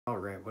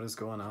Alright, what is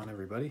going on,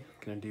 everybody?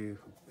 Gonna do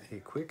a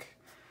quick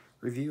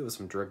review of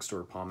some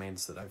drugstore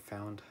pomades that I've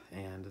found,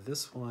 and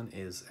this one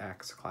is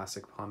Axe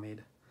Classic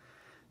Pomade.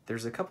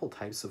 There's a couple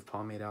types of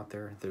pomade out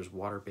there. There's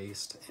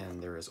water-based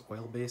and there is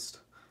oil-based.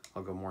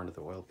 I'll go more into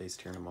the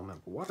oil-based here in a moment,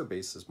 but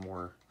water-based is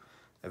more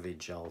of a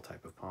gel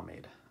type of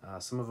pomade.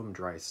 Some of them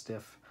dry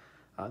stiff.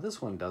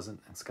 This one doesn't.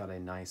 It's got a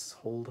nice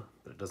hold,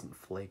 but it doesn't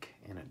flake,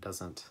 and it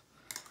doesn't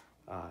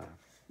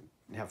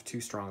have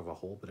too strong of a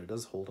hold, but it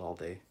does hold all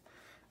day.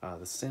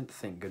 The scent,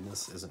 thank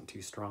goodness, isn't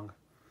too strong.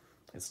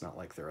 It's not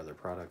like their other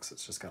products.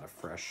 It's just got a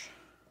fresh,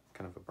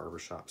 kind of a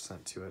barbershop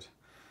scent to it.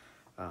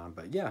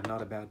 But yeah,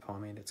 not a bad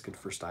pomade. It's good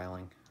for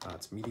styling.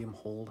 It's medium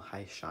hold,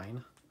 high shine.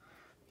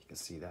 You can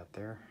see that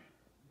there.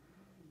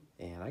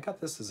 And I got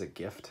this as a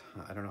gift.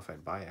 I don't know if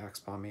I'd buy Axe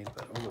pomade,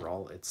 but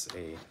overall it's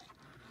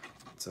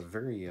a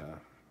very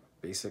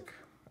basic,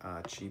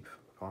 cheap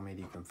pomade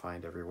you can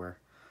find everywhere.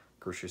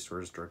 Grocery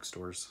stores,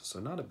 drugstores.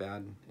 So not a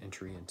bad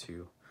entry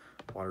into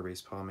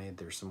water-based pomade.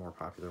 There's some more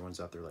popular ones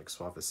out there, like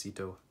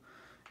Suavecito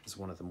is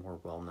one of the more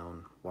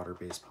well-known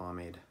water-based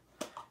pomade.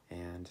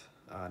 And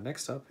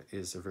next up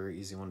is a very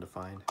easy one to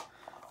find.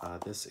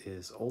 This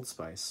is Old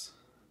Spice,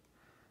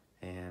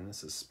 and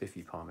this is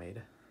Spiffy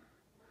pomade.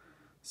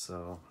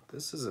 So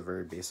this is a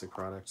very basic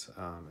product.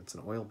 It's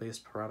an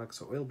oil-based product,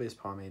 so oil-based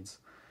pomades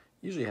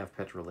usually have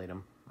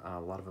petrolatum. A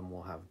lot of them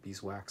will have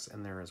beeswax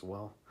in there as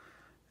well,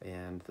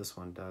 and this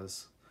one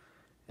does.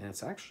 And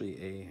it's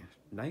actually a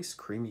nice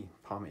creamy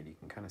pomade. You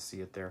can kind of see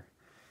it there,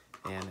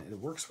 and it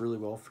works really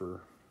well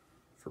for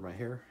my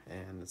hair,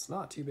 and it's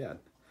not too bad.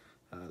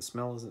 The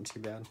smell isn't too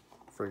bad.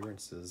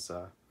 Fragrance is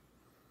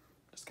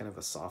just kind of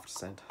a soft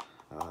scent.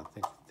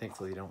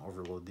 Thankfully you don't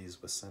overload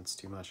these with scents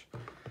too much.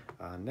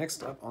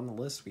 Next up on the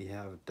list we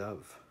have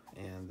Dove,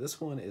 and this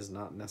one is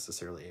not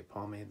necessarily a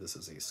pomade. This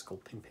is a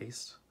sculpting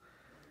paste,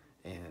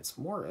 and it's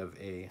more of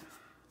a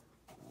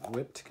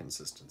whipped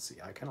consistency.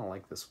 I kind of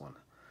like this one.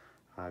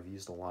 I've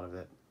used a lot of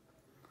it,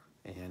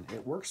 and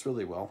it works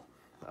really well.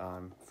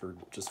 For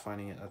just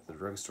finding it at the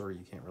drugstore,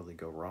 you can't really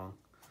go wrong.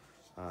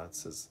 It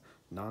says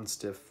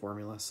non-stiff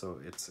formula,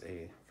 so it's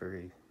a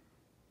very,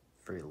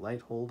 very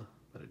light hold,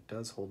 but it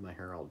does hold my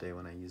hair all day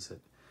when I use it.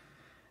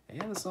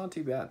 And it's not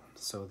too bad.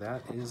 So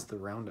that is the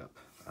roundup.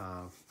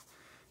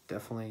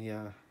 Definitely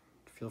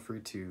feel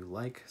free to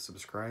like,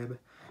 subscribe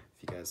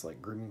if you guys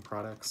like grooming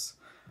products.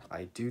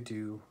 I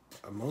do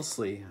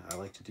mostly I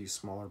like to do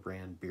smaller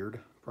brand beard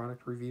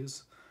product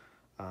reviews,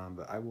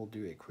 but I will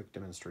do a quick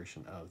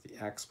demonstration of the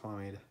Axe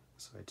pomade.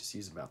 So I just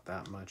use about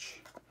that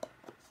much.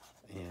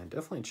 And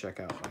definitely check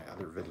out my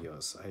other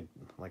videos.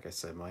 Like I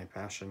said, my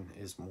passion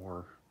is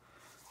more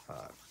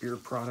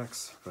beard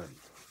products, but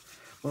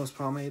most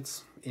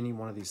pomades, any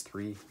one of these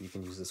three, you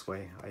can use this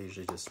way. I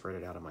usually just spread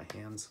it out on my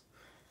hands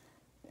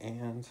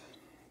and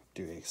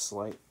do a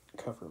slight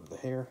cover of the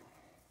hair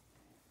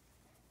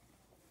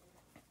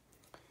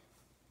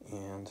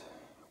and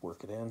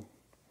work it in.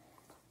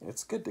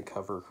 It's good to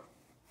cover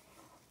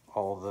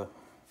all the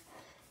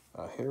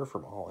hair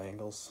from all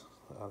angles.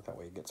 That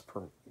way it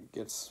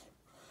gets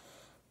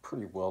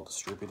pretty well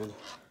distributed,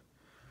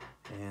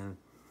 and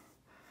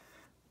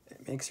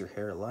it makes your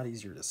hair a lot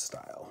easier to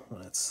style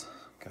when it's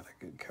got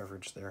a good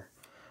coverage there.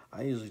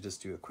 I usually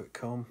just do a quick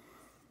comb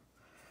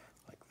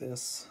like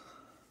this,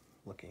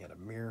 looking at a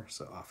mirror,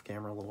 so off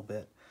camera a little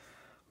bit.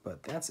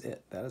 But that's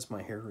it. That is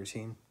my hair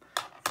routine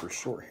for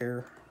short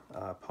hair.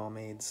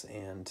 Pomades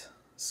and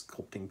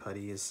sculpting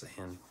putties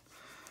and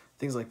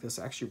things like this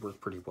actually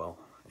work pretty well,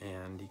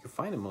 and you can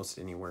find them most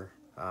anywhere.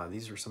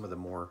 These are some of the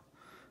more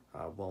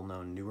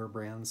well-known newer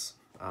brands.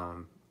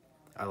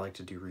 I like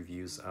to do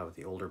reviews of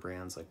the older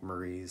brands like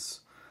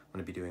Murray's. I'm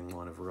going to be doing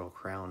one of Royal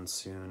Crown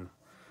soon.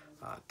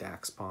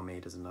 Dax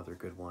pomade is another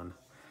good one.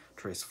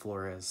 Tres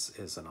Flores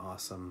is an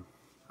awesome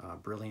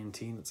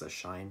brilliantine. It's a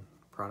shine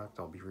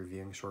product I'll be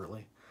reviewing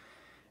shortly.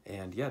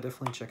 And yeah,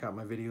 definitely check out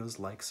my videos,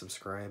 like,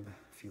 subscribe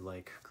if you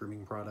like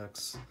grooming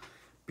products,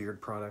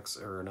 beard products,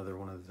 or another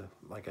one of the,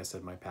 like I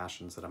said, my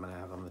passions that I'm going to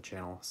have on the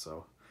channel.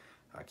 So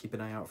keep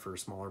an eye out for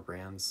smaller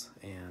brands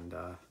and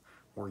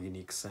more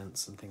unique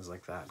scents and things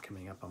like that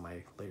coming up on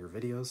my later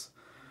videos.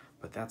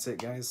 But that's it,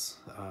 guys.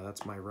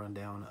 That's my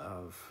rundown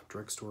of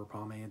drugstore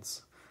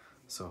pomades.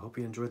 So hope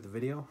you enjoyed the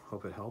video.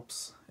 Hope it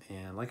helps.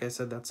 And like I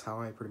said, that's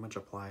how I pretty much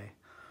apply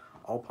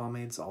all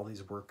pomades. All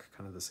these work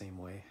kind of the same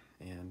way.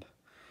 And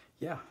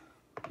yeah,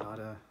 not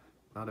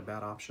a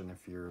bad option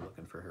if you're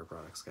looking for hair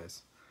products,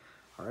 guys.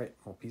 All right,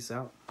 well, peace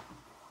out.